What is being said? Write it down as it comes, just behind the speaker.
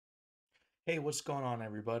Hey, what's going on,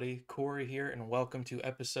 everybody? Corey here, and welcome to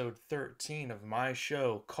episode 13 of my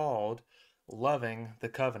show called Loving the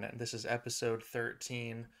Covenant. This is episode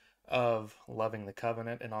 13 of Loving the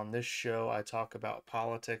Covenant, and on this show, I talk about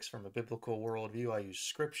politics from a biblical worldview. I use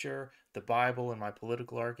scripture, the Bible, and my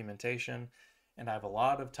political argumentation, and I have a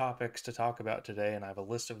lot of topics to talk about today, and I have a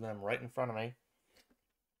list of them right in front of me.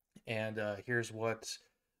 And here's what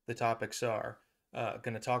the topics are.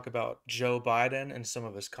 Going to talk about Joe Biden and some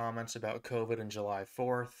of his comments about COVID and July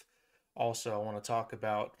 4th. Also, I want to talk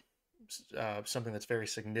about something that's very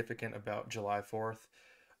significant about July 4th.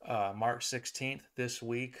 March 16th, this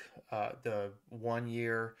week, the 1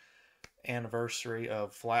 year anniversary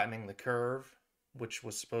of flattening the curve, which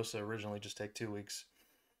was supposed to originally just take 2 weeks.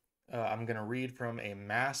 I'm going to read from a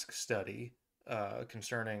mask study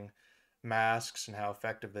concerning masks and how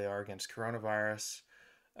effective they are against coronavirus.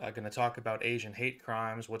 Going to talk about Asian hate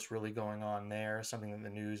crimes, what's really going on there, something that the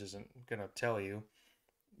news isn't going to tell you.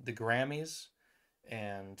 The Grammys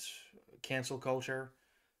and cancel culture,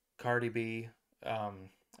 Cardi B. I'm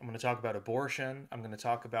going to talk about abortion. I'm going to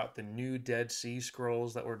talk about the new Dead Sea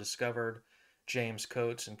Scrolls that were discovered, James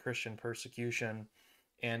Coates and Christian persecution.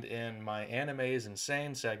 And in my Anime is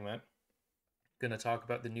Insane segment, I'm going to talk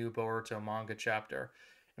about the new Boruto manga chapter.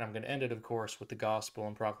 And I'm going to end it, of course, with the gospel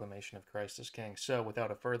and proclamation of Christ as King. So,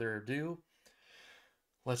 without a further ado,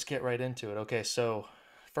 let's get right into it. Okay, so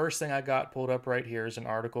first thing I got pulled up right here is an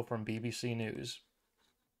article from BBC News.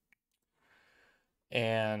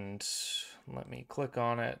 And let me click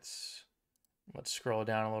on it. Let's scroll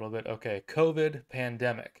down a little bit. Okay, COVID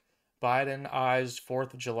pandemic. Biden eyes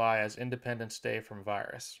 4th of July as Independence Day from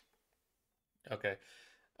virus. Okay.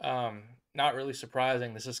 Um, Not really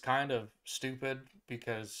surprising. This is kind of stupid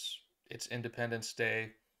because it's Independence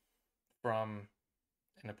Day from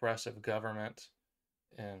an oppressive government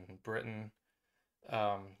in Britain.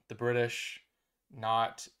 The British,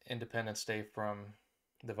 not Independence Day from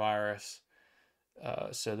the virus.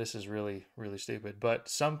 So this is really, really stupid. But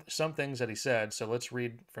some things that he said. So let's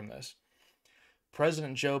read from this.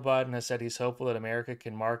 President Joe Biden has said he's hopeful that America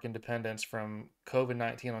can mark independence from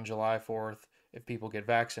COVID-19 on July 4th if people get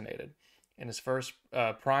vaccinated. In his first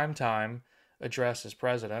prime time address as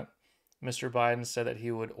president, Mr. Biden said that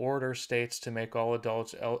he would order states to make all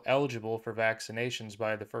adults eligible for vaccinations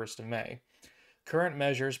by the 1st of May. Current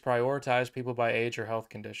measures prioritize people by age or health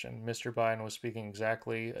condition. Mr. Biden was speaking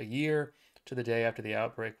exactly a year to the day after the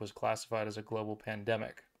outbreak was classified as a global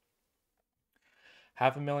pandemic.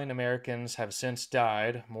 500,000 Americans have since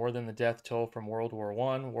died, more than the death toll from World War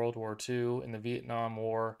I, World War II, and the Vietnam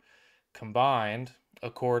War combined,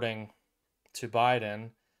 according to Biden.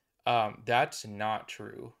 That's not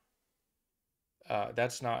true.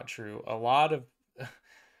 That's not true. A lot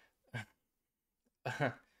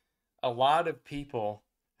of people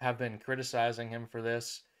have been criticizing him for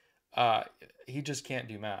this. Uh, he just can't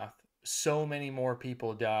do math. So many more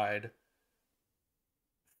people died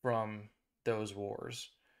from those wars.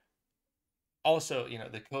 Also,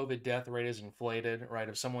 the COVID death rate is inflated, right?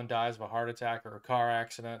 If someone dies of a heart attack or a car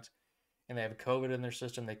accident and they have COVID in their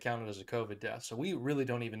system, they count it as a COVID death. So we really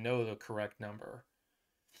don't even know the correct number.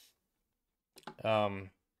 Um,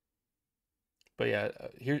 but yeah,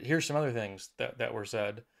 here's some other things that were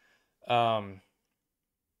said. Um,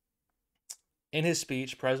 in his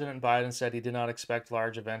speech, President Biden said he did not expect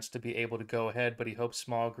large events to be able to go ahead, but he hoped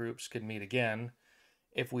small groups could meet again.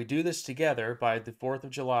 If we do this together by the 4th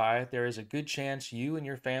of July, there is a good chance you and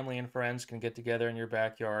your family and friends can get together in your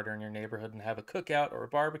backyard or in your neighborhood and have a cookout or a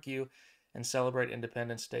barbecue and celebrate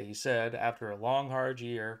Independence Day, he said. After a long, hard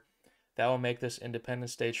year, that will make this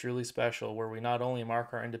Independence Day truly special, where we not only mark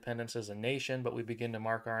our independence as a nation, but we begin to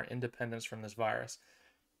mark our independence from this virus.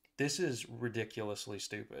 This is ridiculously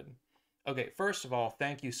stupid. Okay, first of all,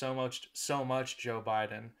 thank you so much, Joe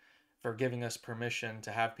Biden, for giving us permission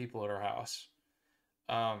to have people at our house.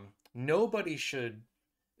 Um, nobody should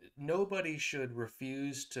nobody should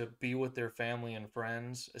refuse to be with their family and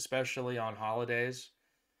friends, especially on holidays,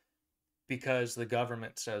 because the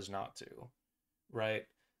government says not to, right?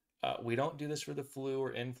 We don't do this for the flu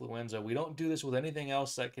or influenza. We don't do this with anything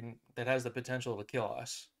else that has the potential to kill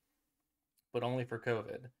us, but only for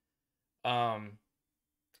COVID. Um,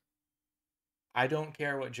 I don't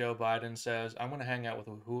care what Joe Biden says. I'm going to hang out with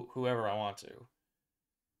whoever I want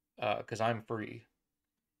to, because I'm free.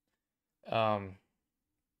 Um,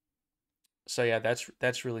 so yeah,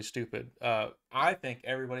 that's really stupid. I think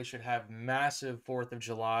everybody should have massive 4th of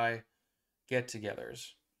July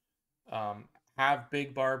get-togethers. Have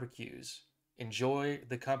big barbecues. Enjoy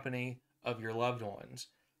the company of your loved ones.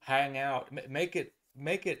 Hang out. Make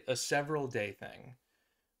it a several day thing,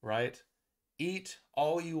 right? Eat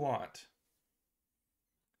all you want.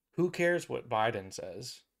 Who cares what Biden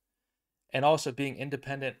says? And also being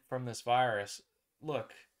independent from this virus.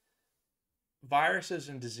 Look, viruses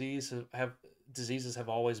and diseases have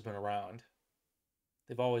always been around.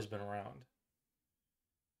 They've always been around.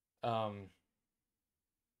 Um,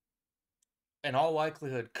 in all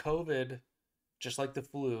likelihood, COVID, just like the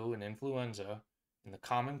flu and influenza and the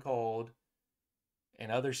common cold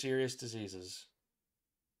and other serious diseases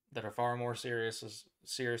that are far more serious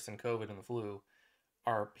than COVID and the flu,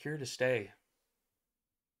 are here to stay.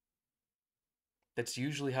 That's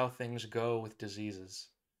usually how things go with diseases.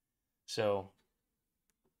 So,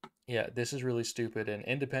 yeah, this is really stupid. And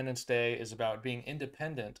Independence Day is about being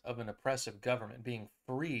independent of an oppressive government, being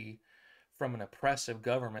free from an oppressive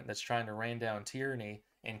government that's trying to rain down tyranny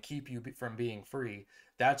and keep you from being free.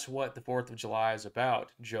 That's what the 4th of July is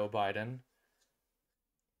about, Joe Biden.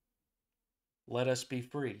 Let us be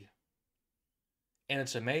free. And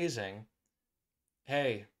it's amazing.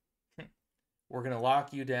 Hey, we're going to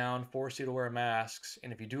lock you down, force you to wear masks,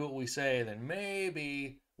 and if you do what we say, then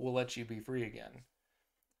maybe we'll let you be free again.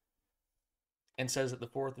 And says that the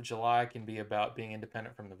 4th of July can be about being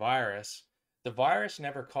independent from the virus. The virus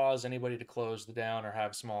never caused anybody to close down or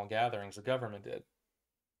have small gatherings. The government did.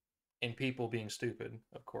 And people being stupid,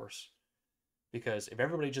 of course. Because if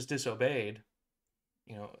everybody just disobeyed,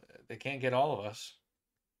 they can't get all of us.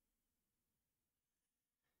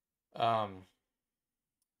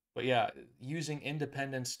 But yeah, using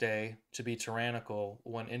Independence Day to be tyrannical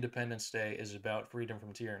when Independence Day is about freedom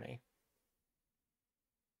from tyranny.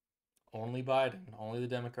 Only Biden, only the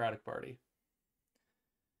Democratic Party.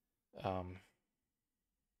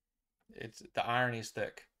 It's the irony's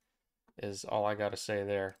thick, is all I got to say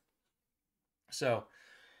there. So,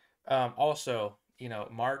 also,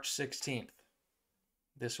 March 16th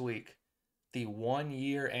this week, the 1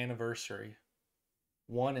 year anniversary,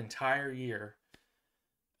 one entire year.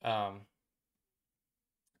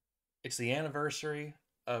 It's the anniversary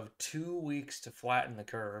of 2 weeks to flatten the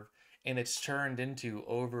curve, and it's turned into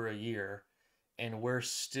over a year, and we're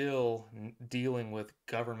still dealing with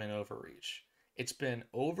government overreach. It's been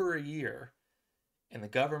over a year, and the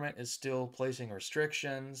government is still placing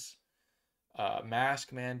restrictions,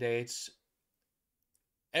 mask mandates.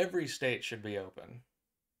 Every state should be open.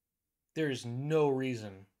 There's no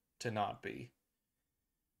reason to not be.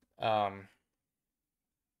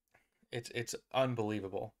 It's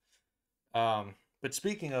unbelievable. But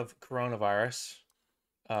speaking of coronavirus,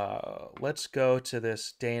 let's go to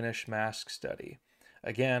this Danish mask study.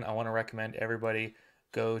 Again, I want to recommend everybody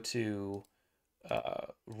go to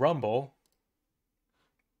Rumble.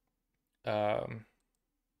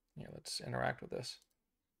 Let's interact with this.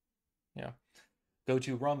 Go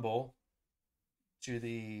to Rumble, to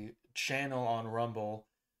the channel on Rumble,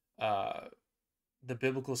 the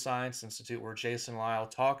Biblical Science Institute, where Jason Lyle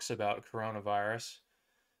talks about coronavirus,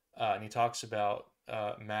 and he talks about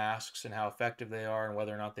masks and how effective they are and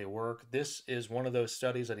whether or not they work. This is one of those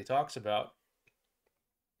studies that he talks about.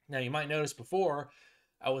 Now, you might notice before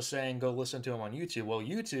I was saying go listen to him on YouTube. Well,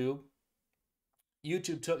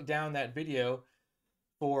 YouTube took down that video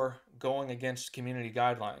for going against community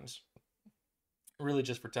guidelines, really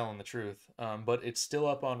just for telling the truth. But it's still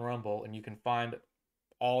up on Rumble, and you can find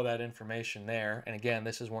all that information there. And again,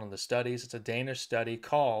 this is one of the studies. It's a Danish study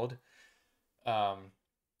called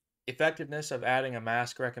Effectiveness of Adding a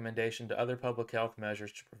Mask Recommendation to Other Public Health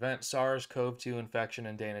Measures to Prevent SARS-CoV-2 Infection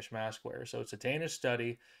in Danish Mask Wearers. So it's a Danish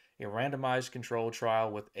study, a randomized controlled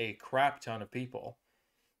trial with a crap ton of people.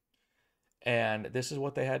 And this is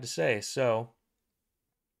what they had to say. So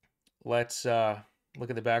let's look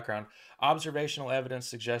at the background. Observational evidence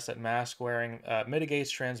suggests that mask wearing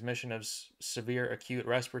mitigates transmission of severe acute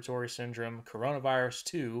respiratory syndrome, coronavirus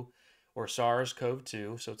 2, or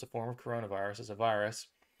SARS-CoV-2. So it's a form of coronavirus, it's a virus.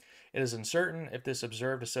 It is uncertain if this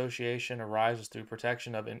observed association arises through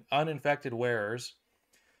protection of uninfected wearers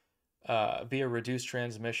via reduced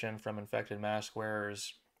transmission from infected mask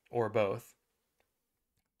wearers or both.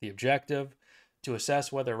 The objective: to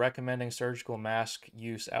assess whether recommending surgical mask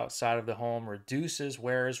use outside of the home reduces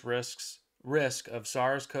wearers' risk of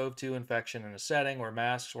SARS-CoV-2 infection in a setting where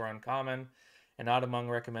masks were uncommon and not among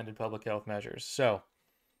recommended public health measures. So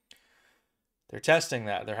they're testing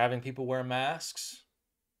that. They're having people wear masks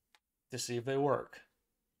to see if they work.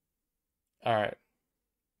 All right.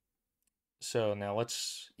 So now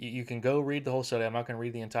you can go read the whole study. I'm not going to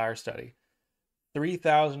read the entire study.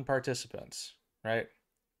 3,000 participants, right?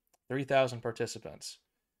 3,000 participants.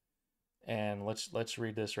 And let's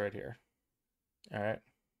read this right here. All right.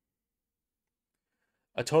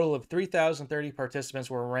 A total of 3,030 participants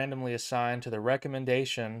were randomly assigned to the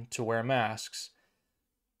recommendation to wear masks.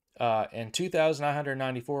 And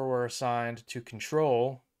 2,994 were assigned to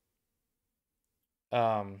control.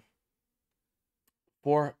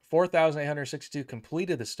 4,862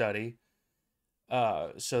 completed the study.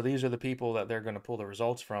 So these are the people that they're going to pull the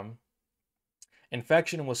results from.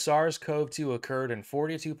 Infection with SARS-CoV-2 occurred in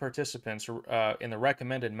 42 participants in the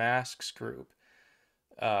recommended masks group,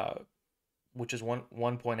 which is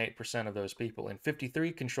 1.8% of those people. In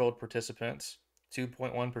 53 controlled participants,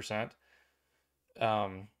 2.1%.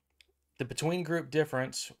 The between group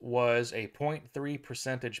difference was a 0.3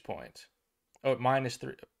 percentage point. Oh, minus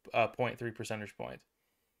 0.3 percentage point.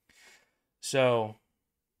 So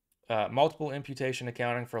multiple imputation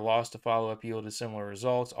accounting for loss to follow-up yielded similar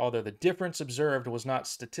results, although the difference observed was not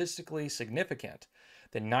statistically significant.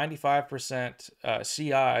 The 95%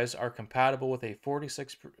 CIs are compatible with a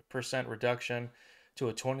 46% reduction to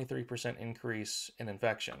a 23% increase in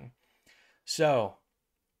infection. So,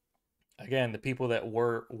 again, the people that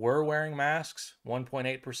were wearing masks,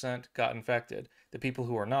 1.8% got infected. The people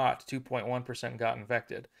who are not, 2.1% got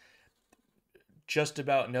infected. Just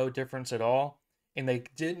about no difference at all. And they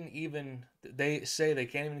say they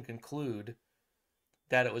can't even conclude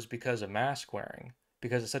that it was because of mask wearing,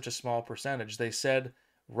 because it's such a small percentage. They said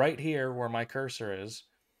right here where my cursor is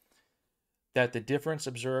that the difference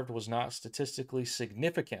observed was not statistically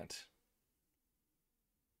significant.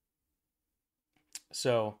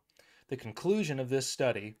 So the conclusion of this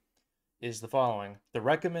study is the following. The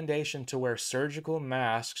recommendation to wear surgical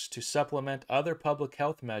masks to supplement other public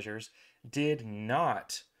health measures did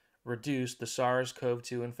not reduce the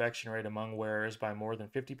SARS-CoV-2 infection rate among wearers by more than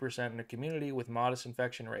 50% in a community with modest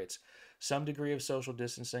infection rates, some degree of social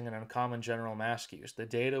distancing, and uncommon general mask use. The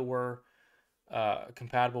data were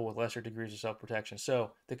compatible with lesser degrees of self-protection.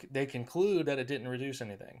 So they conclude that it didn't reduce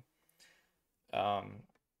anything.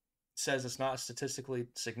 Says it's not statistically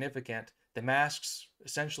significant. The masks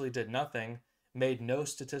essentially did nothing, made no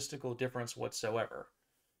statistical difference whatsoever.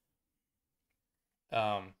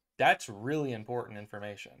 That's really important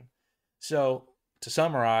information. So to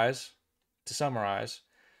summarize,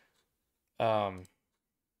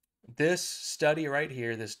 this study right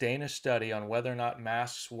here, this Danish study on whether or not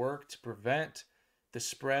masks work to prevent the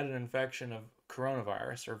spread and infection of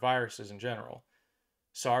coronavirus or viruses in general,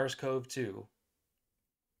 SARS-CoV-2,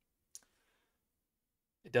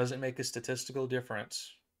 it doesn't make a statistical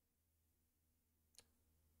difference,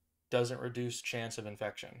 doesn't reduce chance of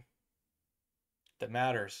infection. That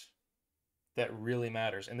matters. That really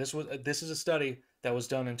matters. And this is a study that was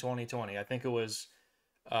done in 2020. I think it was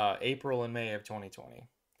April and May of 2020.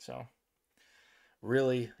 So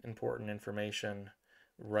really important information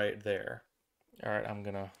right there. All right, I'm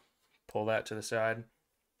gonna pull that to the side.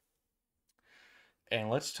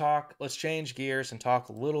 And let's change gears and talk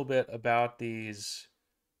a little bit about these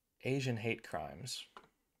Asian hate crimes.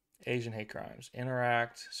 Asian hate crimes.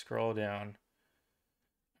 Interact, scroll down.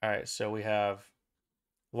 All right, so we have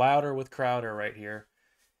Louder with Crowder right here.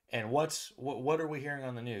 And what are we hearing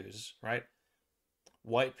on the news, right?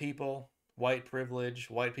 White people, white privilege,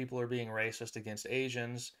 white people are being racist against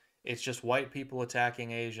Asians. It's just white people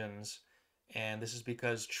attacking Asians. And this is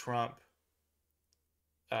because Trump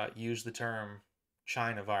used the term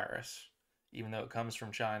China virus, even though it comes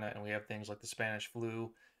from China, and we have things like the Spanish flu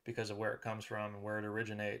because of where it comes from and where it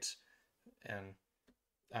originates. And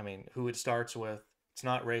I mean, who it starts with, it's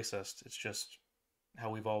not racist. It's just how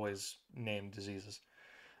we've always named diseases.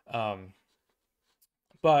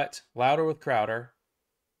 But Louder with Crowder,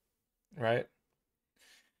 right,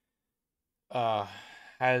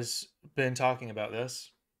 has been talking about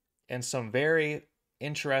this and some very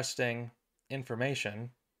interesting information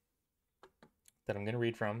that I'm going to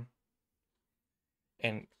read from.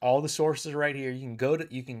 And all the sources are right here.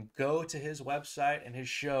 You can go to his website and his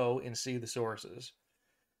show and see the sources.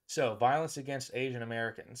 So, violence against Asian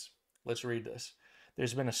Americans. Let's read this.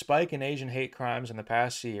 There's been a spike in Asian hate crimes in the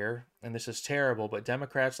past year, and this is terrible, but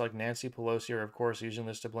Democrats like Nancy Pelosi are, of course, using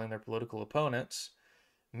this to blame their political opponents.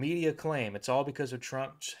 Media claim it's all because of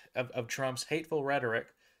Trump's hateful rhetoric,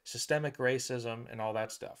 systemic racism, and all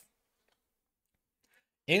that stuff.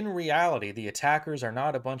 In reality, the attackers are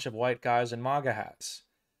not a bunch of white guys in MAGA hats.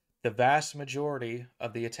 The vast majority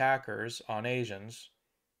of the attackers on Asians,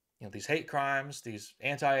 these hate crimes, these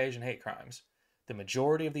anti-Asian hate crimes, the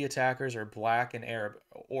majority of the attackers are black and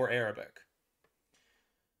Arabic.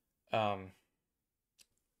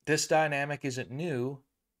 This dynamic isn't new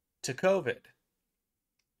to COVID.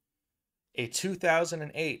 A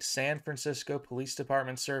 2008 San Francisco Police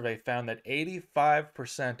Department survey found that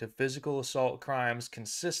 85% of physical assault crimes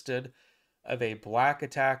consisted of a black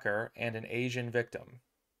attacker and an Asian victim.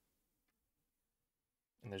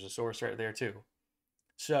 And there's a source right there too.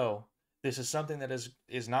 So this is something that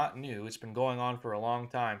is not new. It's been going on for a long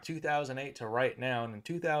time, 2008 to right now. And in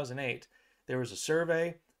 2008, there was a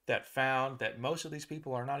survey that found that most of these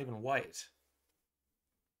people are not even white.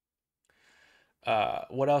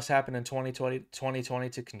 What else happened in 2020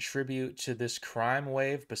 to contribute to this crime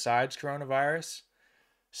wave besides coronavirus?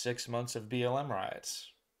 6 months of BLM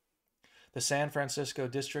riots. The San Francisco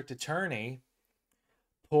district attorney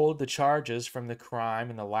pulled the charges from the crime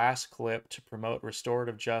in the last clip to promote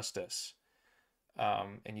restorative justice.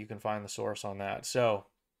 And you can find the source on that. So,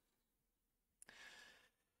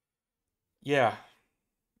 yeah,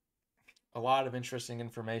 a lot of interesting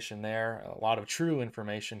information there, a lot of true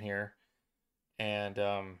information here. And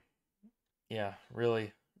yeah,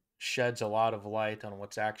 really sheds a lot of light on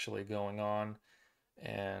what's actually going on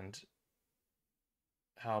and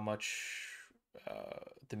how much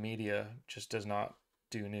the media just does not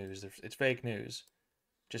do news. It's fake news.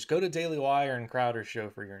 Just go to Daily Wire and Crowder's show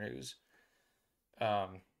for your news.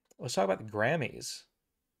 Let's talk about the Grammys.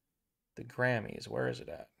 The Grammys, where is it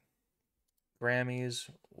at? Grammys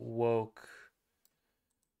woke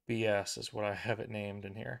BS is what I have it named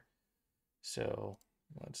in here. So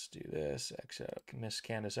let's do this. Except Miss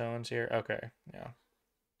Candace Owens here. Okay, yeah.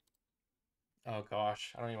 Oh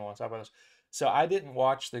gosh, I don't even want to talk about this. So I didn't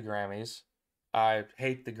watch the Grammys. I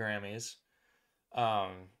hate the Grammys.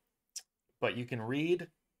 Um, but you can read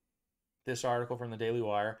this article from the Daily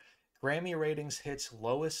Wire. Grammy ratings hits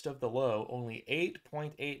lowest of the low. Only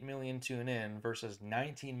 8.8 million tune in versus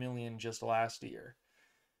 19 million just last year.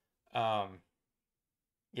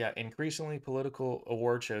 Yeah, increasingly political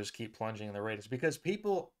award shows keep plunging in the ratings because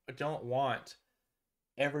people don't want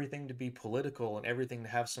everything to be political and everything to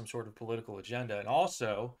have some sort of political agenda. And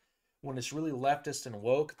also, when it's really leftist and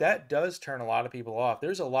woke, that does turn a lot of people off.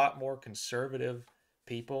 There's a lot more conservative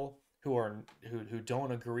people who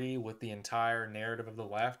don't agree with the entire narrative of the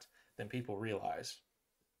left than people realize.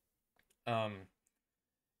 Um,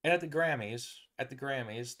 and at the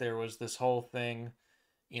Grammys, there was this whole thing.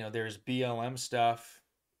 There's BLM stuff.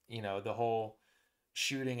 The whole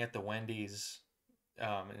shooting at the Wendy's.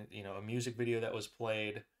 A music video that was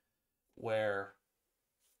played where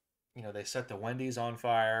they set the Wendy's on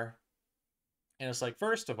fire, and it's like,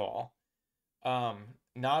 first of all,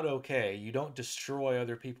 not okay. You don't destroy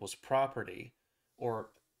other people's property or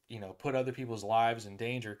put other people's lives in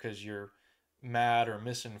danger because you're mad or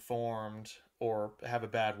misinformed or have a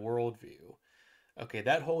bad worldview. Okay,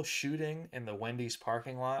 that whole shooting in the Wendy's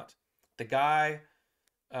parking lot, the guy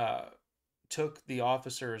uh, took the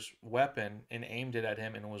officer's weapon and aimed it at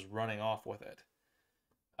him and was running off with it.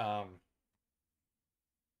 Um,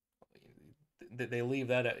 they leave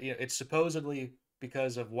that at, it's supposedly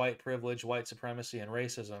because of white privilege, white supremacy, and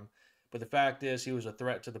racism. But the fact is, he was a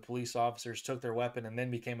threat to the police officers, took their weapon, and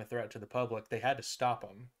then became a threat to the public. They had to stop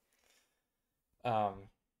him.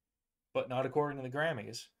 But not according to the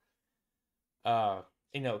Grammys. Uh,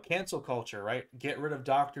 Cancel culture, right? Get rid of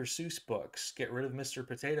Dr. Seuss books. Get rid of Mr.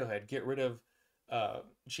 Potato Head. Get rid of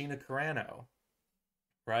Gina Carano,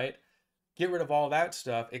 right? Get rid of all that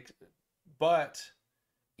stuff. But,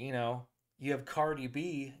 you have Cardi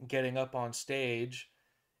B getting up on stage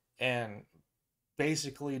and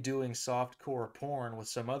basically doing softcore porn with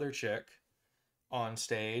some other chick on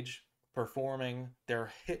stage performing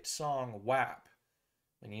their hit song WAP.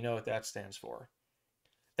 And you know what that stands for.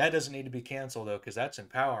 That doesn't need to be canceled, though, because that's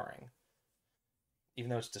empowering, even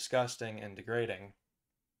though it's disgusting and degrading.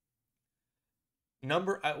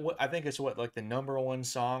 I think it's like the number one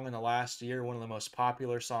song in the last year, one of the most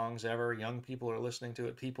popular songs ever. Young people are listening to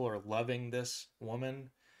it. People are loving this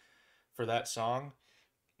woman for that song.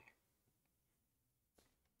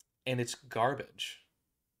 And it's garbage,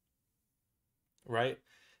 right?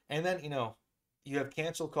 And then, you have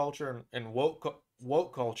cancel culture and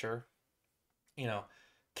woke culture,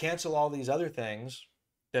 cancel all these other things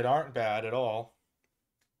that aren't bad at all,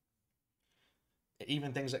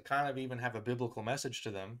 even things that kind of even have a biblical message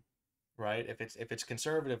to them, right? If it's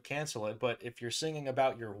conservative, cancel it. But if you're singing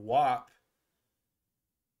about your WAP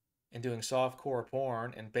and doing softcore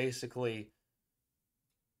porn and basically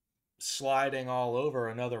sliding all over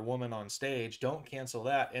another woman on stage, don't cancel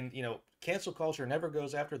that. And cancel culture never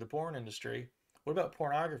goes after the porn industry. What about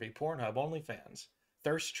pornography, Pornhub, OnlyFans,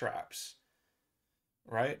 thirst traps,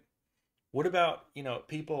 right? What about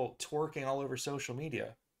people twerking all over social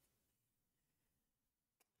media?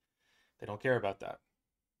 They don't care about that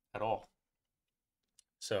at all.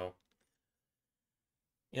 So,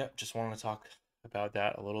 yeah, just wanted to talk about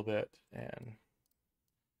that a little bit. And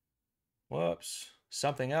whoops,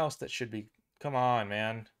 something else that should be, come on,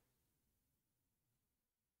 man.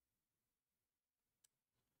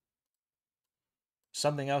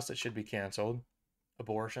 Something else that should be canceled,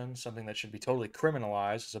 abortion. Something that should be totally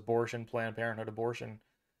criminalized is abortion, Planned Parenthood abortion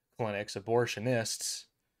clinics, abortionists.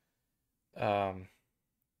 Um,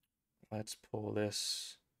 let's pull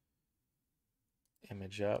this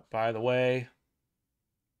image up. By the way,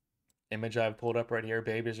 image I've pulled up right here,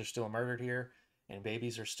 babies are still murdered here, and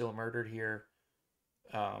babies are still murdered here.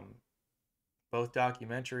 Um, both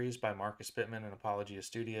documentaries by Marcus Pittman and Apologia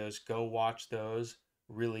Studios. Go watch those.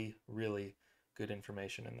 Really, really good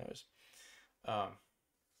information in those. Um,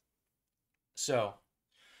 so,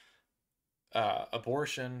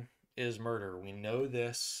 abortion is murder. We know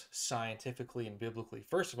this scientifically and biblically.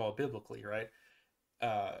 First of all, biblically, right?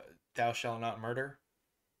 Thou shalt not murder,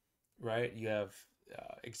 right? You have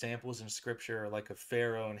examples in scripture like of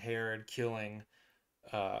Pharaoh and Herod killing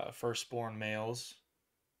firstborn males,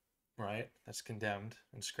 right? That's condemned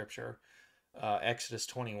in scripture. Exodus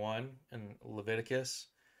 21 and Leviticus,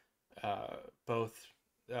 uh, both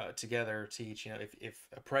together teach,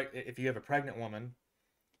 if you have a pregnant woman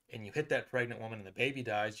and you hit that pregnant woman and the baby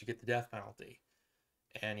dies, you get the death penalty.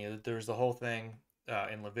 And there's the whole thing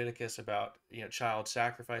in Leviticus about child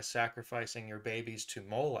sacrifice, sacrificing your babies to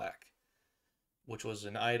Molech, which was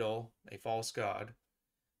an idol, a false god,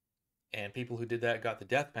 and people who did that got the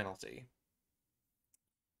death penalty.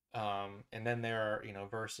 And then there are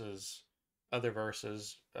other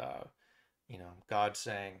verses, God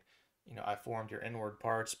saying, I formed your inward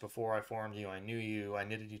parts before I formed you. I knew you. I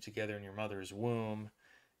knitted you together in your mother's womb.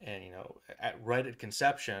 And right at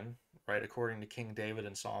conception, right, according to King David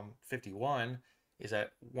in Psalm 51, is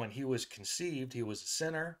that when he was conceived, he was a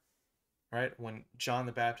sinner, right? When John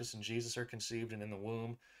the Baptist and Jesus are conceived and in the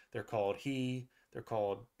womb, they're called they're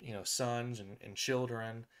called, sons and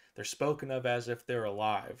children. They're spoken of as if they're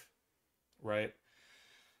alive, right?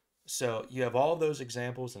 So you have all those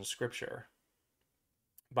examples in Scripture.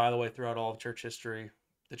 By the way, throughout all of church history,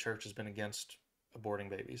 the church has been against aborting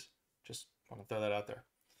babies. Just want to throw that out there.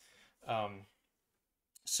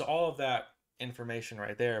 So all of that information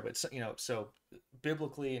right there, but so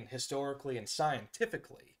biblically and historically and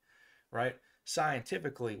scientifically, right?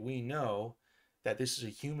 Scientifically, we know that this is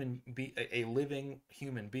a living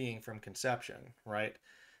human being from conception, right?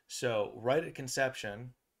 So right at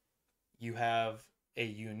conception, you have a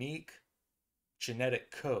unique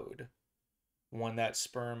genetic code when that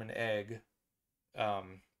sperm and egg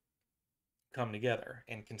um, come together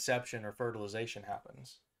and conception or fertilization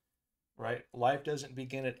happens, right? Life doesn't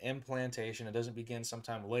begin at implantation. It doesn't begin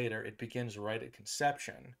sometime later. It begins right at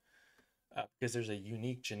conception because there's a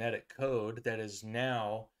unique genetic code that is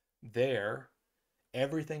now there.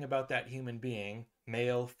 Everything about that human being,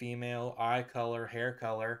 male, female, eye color, hair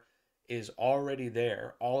color, is already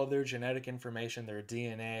there. All of their genetic information, their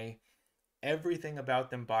DNA, everything about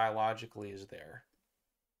them biologically is there.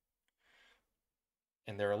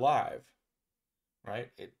 And they're alive, right?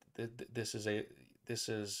 This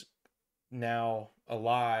is now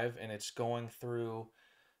alive, and it's going through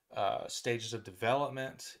stages of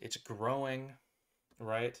development. It's growing,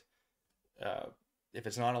 right? Uh, if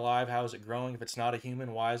it's not alive, how is it growing? If it's not a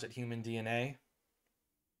human, why is it human DNA?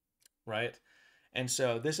 Right? And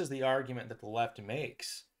so this is the argument that the left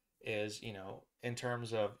makes is, in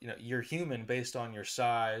terms of, you're human based on your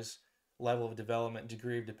size, level of development,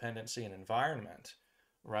 degree of dependency, and environment,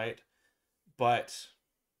 right? But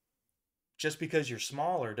just because you're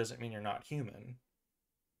smaller doesn't mean you're not human,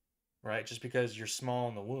 right? Just because you're small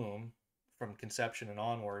in the womb from conception and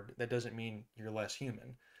onward, that doesn't mean you're less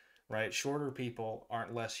human, right? Shorter people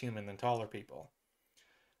aren't less human than taller people.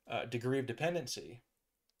 Degree of dependency,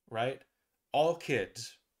 right? All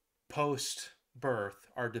kids post birth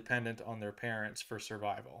are dependent on their parents for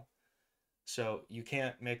survival. So you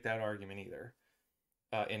can't make that argument either.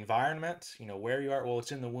 Environment, where you are, well,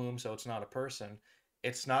 it's in the womb, so it's not a person.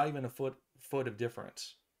 It's not even a foot of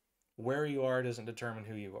difference. Where you are doesn't determine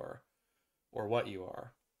who you are or what you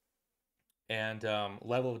are. And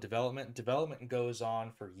level of development goes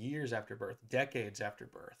on for years after birth, decades after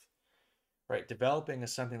birth, right? Developing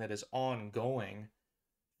is something that is ongoing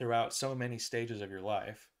throughout so many stages of your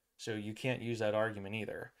life. So you can't use that argument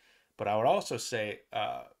either. But I would also say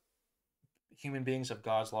human beings have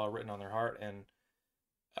God's law written on their heart. And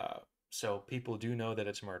so people do know that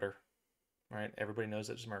it's murder, right? Everybody knows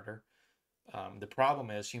that it's murder. The problem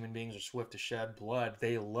is human beings are swift to shed blood.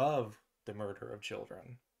 They love the murder of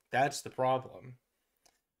children. That's the problem.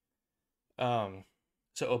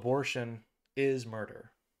 So abortion is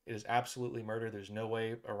murder. It is absolutely murder. There's no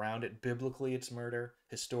way around it. Biblically, it's murder.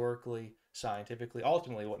 Historically, scientifically,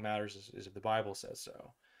 ultimately, what matters is if the Bible says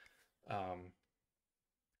so.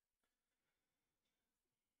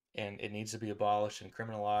 And it needs to be abolished and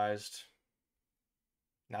criminalized.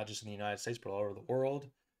 not just in the United States, but all over the world.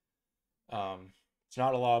 It's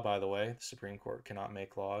not a law, by the way. The Supreme Court cannot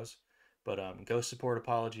make laws. But go support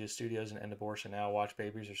Apologia Studios and end abortion now. Watch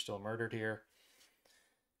babies are still murdered here.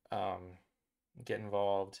 Um, get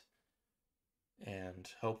involved, and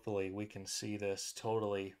hopefully we can see this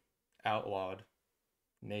totally outlawed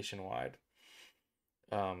nationwide.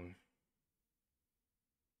 Um,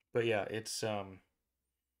 but yeah, it's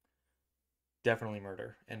definitely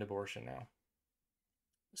murder and abortion now.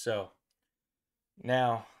 So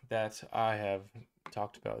now that I have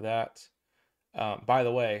talked about that, by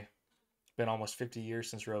the way, it's been almost 50 years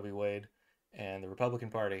since Roe v. Wade, and the Republican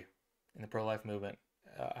Party and the pro-life movement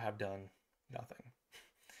have done nothing.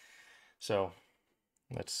 So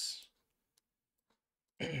let's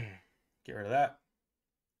get rid of that.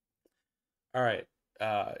 All right,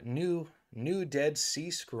 new Dead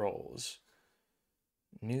Sea Scrolls.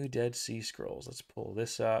 New Dead Sea Scrolls. Let's pull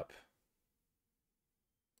this up.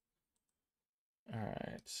 All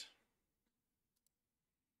right.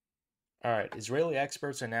 All right. Israeli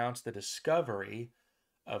experts announced the discovery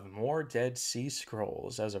of more Dead Sea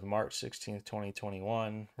Scrolls as of March 16th,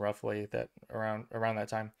 2021, roughly that around that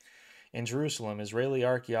time. In Jerusalem, Israeli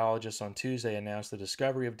archaeologists on Tuesday announced the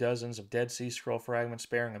discovery of dozens of Dead Sea Scroll fragments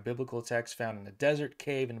bearing a biblical text found in a desert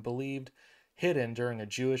cave and believed hidden during a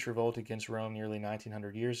Jewish revolt against Rome nearly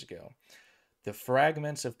 1900 years ago. The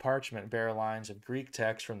fragments of parchment bear lines of Greek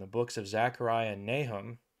text from the books of Zechariah and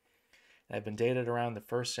Nahum and have been dated around the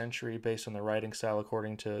 1st century based on the writing style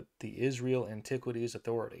according to the Israel Antiquities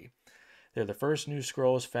Authority. They're the first new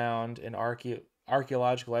scrolls found in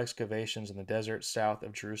archaeological excavations in the desert south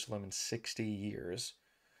of Jerusalem in 60 years.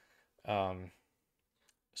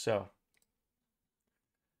 So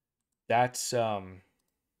that's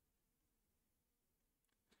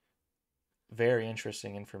very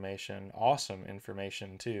interesting information, awesome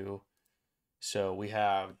information too. So we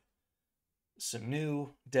have some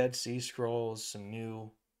new Dead Sea Scrolls, some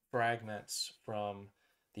new fragments from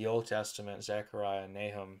the Old Testament, Zechariah and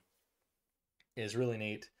Nahum is really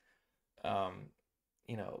neat. Um,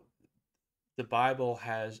 you know, the Bible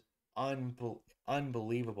has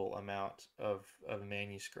unbelievable amount of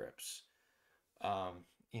manuscripts.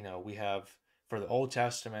 We have for the Old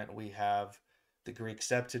Testament, we have the Greek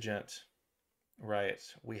Septuagint, right?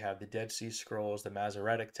 We have the Dead Sea Scrolls, the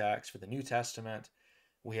Masoretic text. For the New Testament,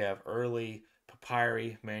 we have early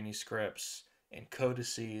papyri manuscripts and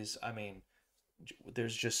codices. I mean,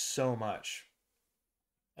 there's just so much.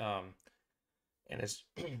 Um, and it's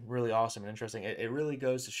really awesome and interesting. It really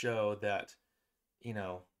goes to show that, you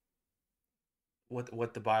know,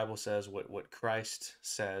 what the Bible says, what Christ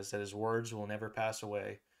says, that his words will never pass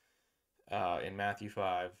away in Matthew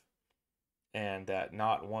 5, and that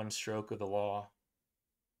not one stroke of the law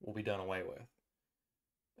will be done away with,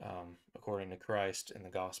 according to Christ in the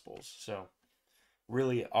Gospels. So,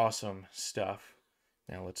 really awesome stuff.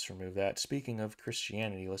 Now let's remove that. Speaking of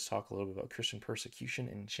Christianity, let's talk a little bit about Christian persecution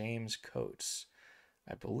and James Coates.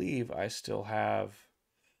 I believe I still have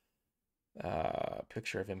a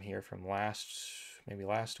picture of him here from maybe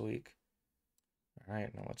last week. All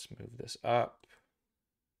right, now let's move this up.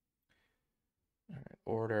 All right,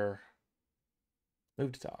 order.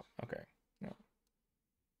 Move to top. Okay. No.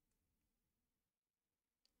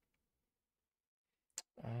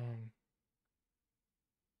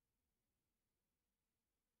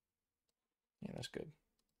 Yeah, that's good.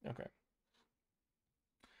 Okay.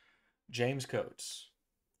 James Coates.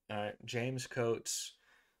 All right, James Coates.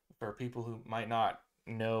 For people who might not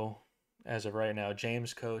know as of right now,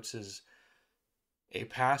 James Coates is a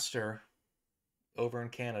pastor over in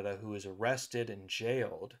Canada who was arrested and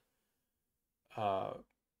jailed uh,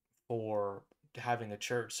 for having a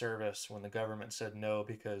church service when the government said no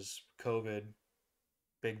because COVID,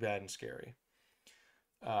 big, bad, and scary.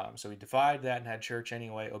 So he defied that and had church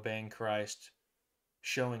anyway, obeying Christ,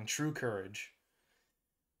 showing true courage,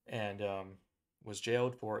 and was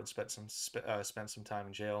jailed for it and spent some time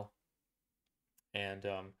in jail. And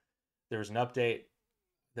there was an update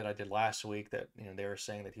that I did last week that they were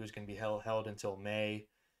saying that he was going to be held until May,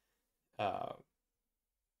 at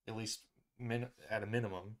least at a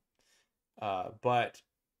minimum. But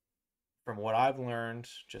from what I've learned,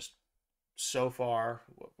 just so far,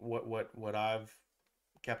 what I've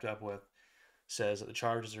kept up with says that the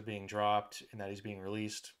charges are being dropped and that he's being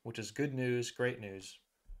released, which is good news, great news.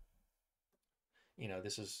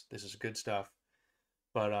 This is good stuff.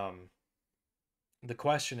 But the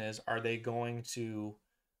question is, are they going to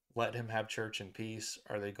let him have church in peace?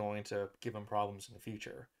 Are they going to give him problems in the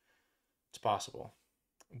future? It's possible.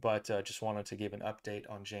 But just wanted to give an update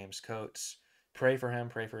on James Coates. Pray for him,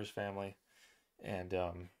 pray for his family. And,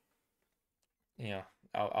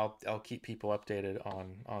 I'll keep people updated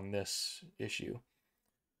on this issue.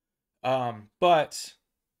 But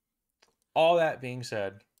all that being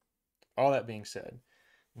said, all that being said,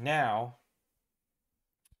 now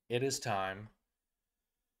it is time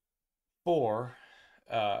for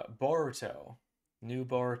Boruto, new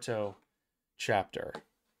Boruto chapter.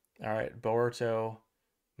 All right, Boruto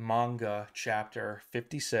manga chapter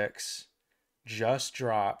 56 just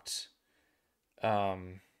dropped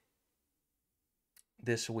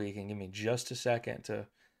this week. And give me just a second to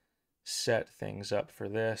set things up for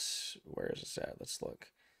this. Where is this at? Let's look.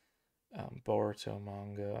 Boruto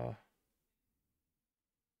manga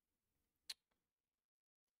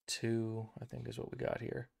 2, I think is what we got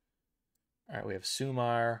here. All right, we have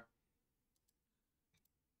Sumar.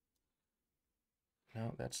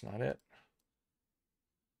 No, that's not it.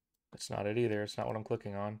 That's not it either. It's not what I'm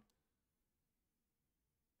clicking on.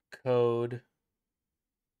 Code.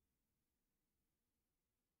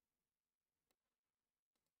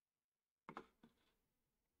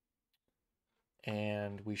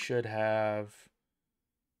 And we should have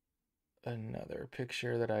another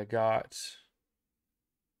picture that I got.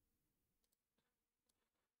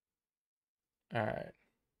 All right.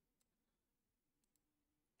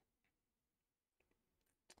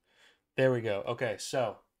 There we go. Okay,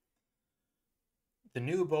 so the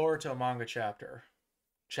new Boruto manga chapter,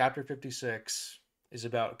 chapter 56, is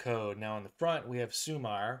about code. Now, in the front, we have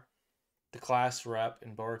Sumar, the class rep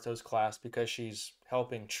in Boruto's class, because she's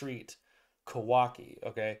helping treat Kawaki.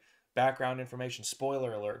 Okay, background information.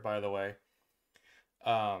 Spoiler alert, by the way.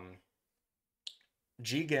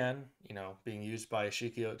 Jigen, being used by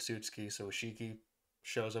Ishiki Otsutsuki, so Ishiki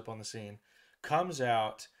shows up on the scene, comes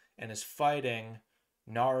out and is fighting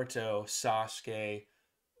Naruto, Sasuke,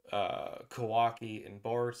 Kawaki, and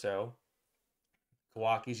Boruto.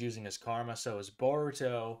 Kawaki's using his karma, so is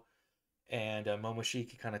Boruto, and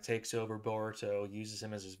Momoshiki kind of takes over Boruto, uses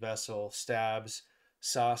him as his vessel, stabs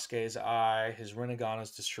Sasuke's eye. His Rinnegan is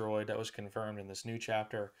destroyed. That was confirmed in this new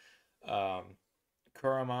chapter.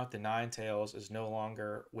 Kurama, the Nine Tails, is no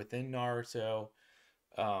longer within Naruto.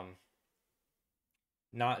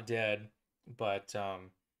 Not dead, but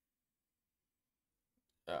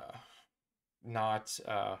not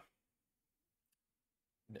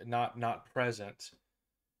not present,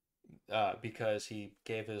 because he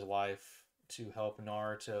gave his life to help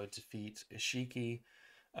Naruto defeat Ishiki.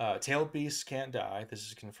 Tailed beasts can't die. This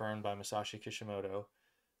is confirmed by Masashi Kishimoto.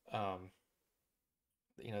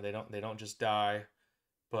 They don't just die,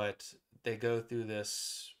 but they go through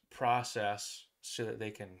this process so that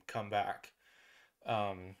they can come back.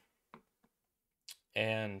 And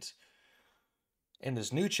in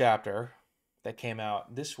this new chapter that came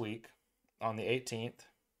out this week on the 18th,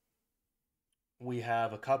 we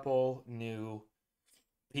have a couple new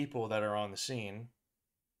people that are on the scene.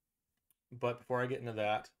 But before I get into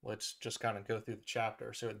that, let's just kind of go through the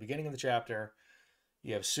chapter. So at the beginning of the chapter,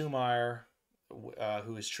 you have Sumire,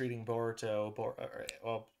 who is treating Kawaki,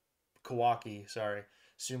 sorry.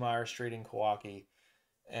 Sumire is treating Kawaki,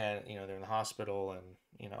 and, they're in the hospital and,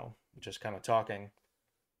 just kind of talking.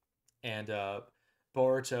 And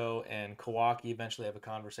Boruto and Kawaki eventually have a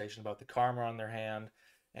conversation about the karma on their hand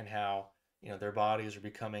and how, their bodies are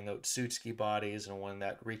becoming Otsutsuki bodies, and when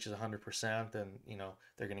that reaches 100%, then,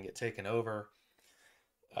 they're going to get taken over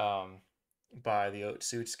by the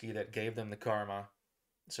Otsutsuki that gave them the karma.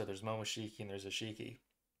 So there's Momoshiki and there's Ishiki.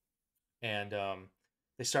 And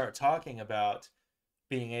they start talking about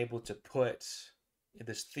being able to put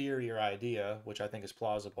this theory or idea, which I think is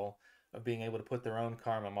plausible, of being able to put their own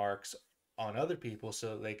karma marks on other people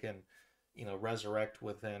so that they can, resurrect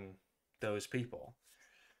within those people,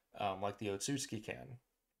 like the Otsutsuki can.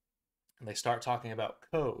 And they start talking about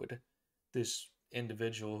Code, this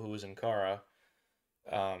individual who was in Kara.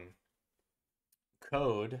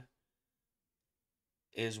 Code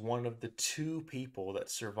is one of the 2 people that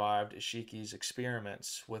survived Ishiki's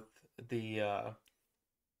experiments with the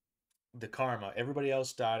karma. Everybody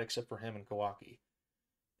else died except for him and Kawaki,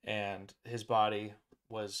 and his body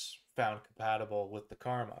was found compatible with the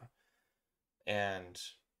karma. And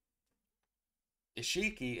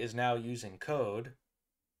Ishiki is now using Code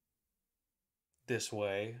this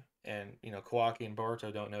way, and Kawaki and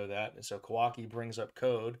Boruto don't know that, and so Kawaki brings up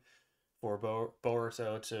Code for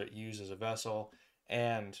Boruto to use as a vessel,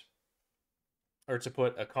 or to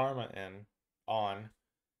put a karma on,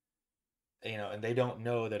 and they don't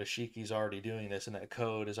know that Ishiki's already doing this and that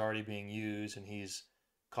Code is already being used, and he's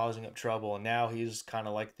causing up trouble, and now he's kind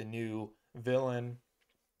of like the new villain,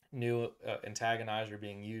 new antagonizer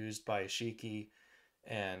being used by Ishiki,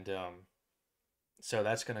 and so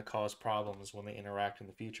that's going to cause problems when they interact in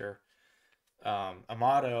the future.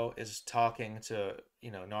 Amato is talking to,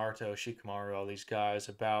 Naruto, Shikamaru, all these guys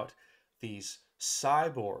about these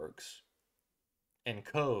cyborgs and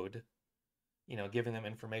code, giving them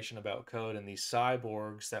information about code and these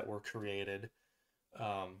cyborgs that were created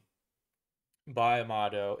um, by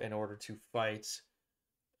Amato in order to fight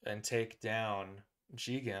and take down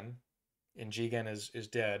Jigen. And Jigen is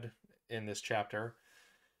dead in this chapter.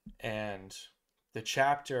 And the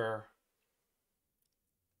chapter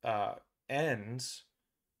uh, ends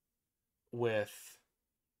with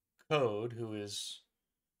Code, who is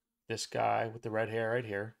this guy with the red hair right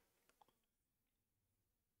here,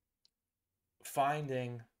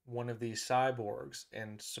 finding one of these cyborgs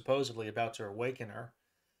and supposedly about to awaken her,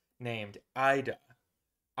 named Ida.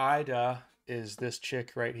 Ida is this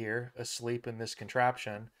chick right here, asleep in this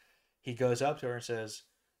contraption. He goes up to her and says,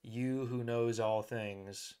 "You who knows all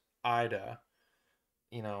things, Ida."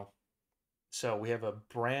 You know, so we have a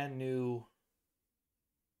brand new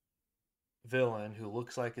villain who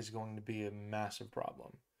looks like is going to be a massive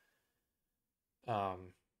problem.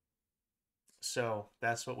 Um, so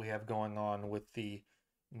that's what we have going on with the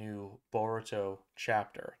new Boruto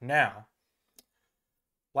chapter. Now,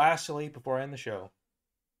 lastly, before I end the show,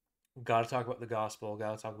 got to talk about the gospel,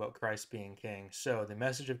 got to talk about Christ being king. So, the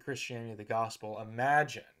message of Christianity, the gospel,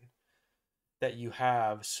 imagine that you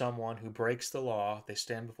have someone who breaks the law, they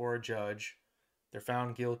stand before a judge, they're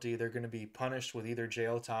found guilty, they're going to be punished with either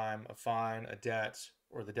jail time, a fine, a debt,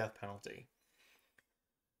 or the death penalty.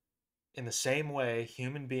 In the same way,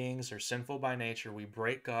 human beings are sinful by nature. We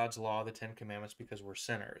break God's law, the Ten Commandments, because we're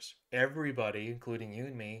sinners. Everybody, including you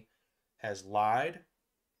and me, has lied,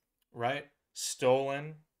 right?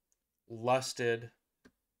 Stolen, lusted,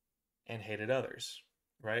 and hated others,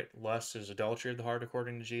 right? Lust is adultery of the heart,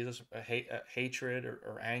 according to Jesus. Hatred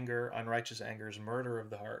or anger, unrighteous anger, is murder of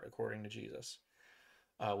the heart, according to Jesus.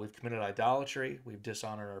 We've committed idolatry. We've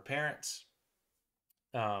dishonored our parents.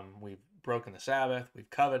 We've broken the Sabbath. We've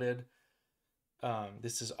coveted.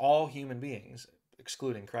 This is all human beings,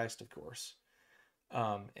 excluding Christ, of course.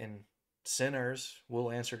 And sinners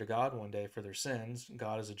will answer to God one day for their sins.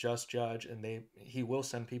 God is a just judge, and He will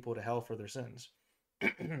send people to hell for their sins.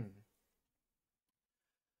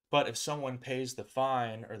 But if someone pays the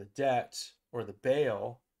fine or the debt or the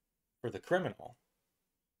bail for the criminal,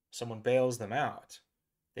 someone bails them out,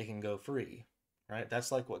 they can go free, right?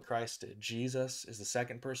 That's like what Christ did. Jesus is the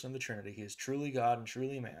second person of the Trinity. He is truly God and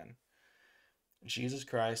truly man. Jesus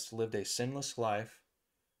Christ lived a sinless life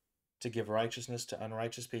to give righteousness to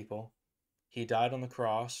unrighteous people. He died on the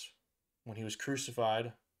cross when he was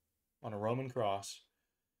crucified on a Roman cross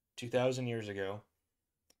 2,000 years ago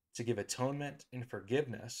to give atonement and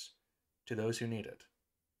forgiveness to those who need it,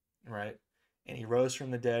 right? And he rose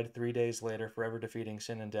from the dead 3 days later, forever defeating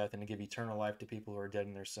sin and death, and to give eternal life to people who are dead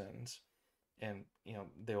in their sins. And,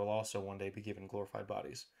 they will also one day be given glorified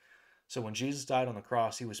bodies. So when Jesus died on the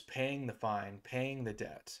cross, he was paying the fine, paying the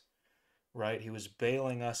debt, right? He was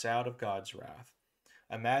bailing us out of God's wrath.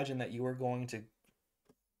 Imagine that you are going to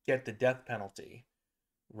get the death penalty,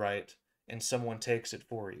 right? And someone takes it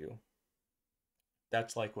for you.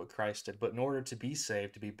 That's like what Christ did. But in order to be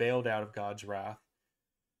saved, to be bailed out of God's wrath,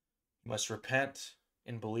 you must repent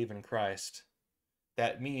and believe in Christ.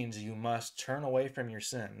 That means you must turn away from your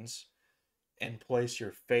sins and place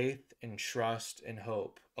your faith and trust and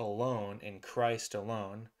hope alone in Christ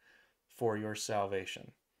alone for your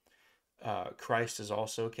salvation. Christ is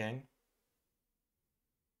also king.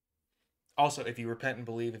 Also, if you repent and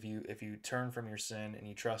believe, if you turn from your sin and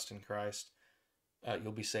you trust in Christ,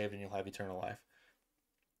 you'll be saved and you'll have eternal life.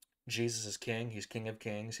 Jesus is king. He's King of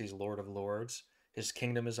Kings. He's Lord of Lords. His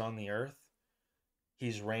kingdom is on the earth.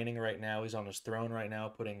 He's reigning right now. He's on his throne right now,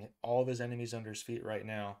 putting all of his enemies under his feet right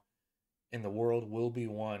now. And the world will be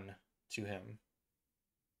won to him.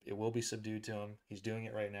 It will be subdued to him. He's doing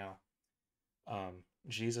it right now.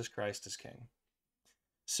 Jesus Christ is king.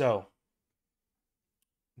 So,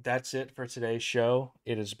 that's it for today's show.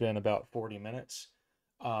 It has been about 40 minutes.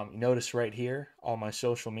 Notice right here, all my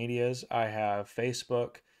social medias. I have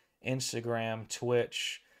Facebook, Instagram,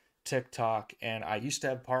 Twitch, TikTok, and I used to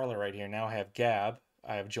have Parler right here. Now I have Gab.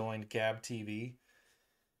 I have joined Gab TV,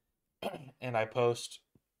 and I post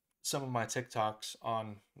some of my TikToks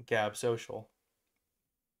on Gab Social.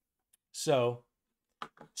 So,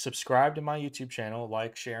 subscribe to my YouTube channel,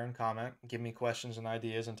 like, share, and comment. Give me questions and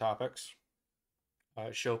ideas and topics.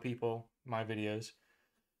 Show people my videos.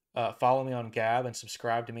 Follow me on Gab and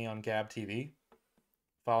subscribe to me on Gab TV.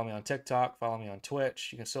 Follow me on TikTok. Follow me on Twitch.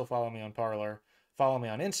 You can still follow me on Parler. Follow me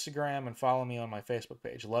on Instagram and follow me on my Facebook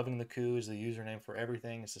page. Loving the Coup is the username for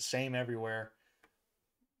everything. It's the same everywhere.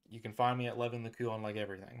 You can find me at Loving the Coup on like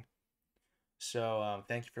everything. So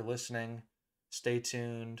thank you for listening. Stay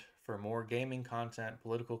tuned for more gaming content,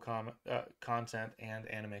 political content, and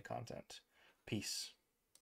anime content. Peace.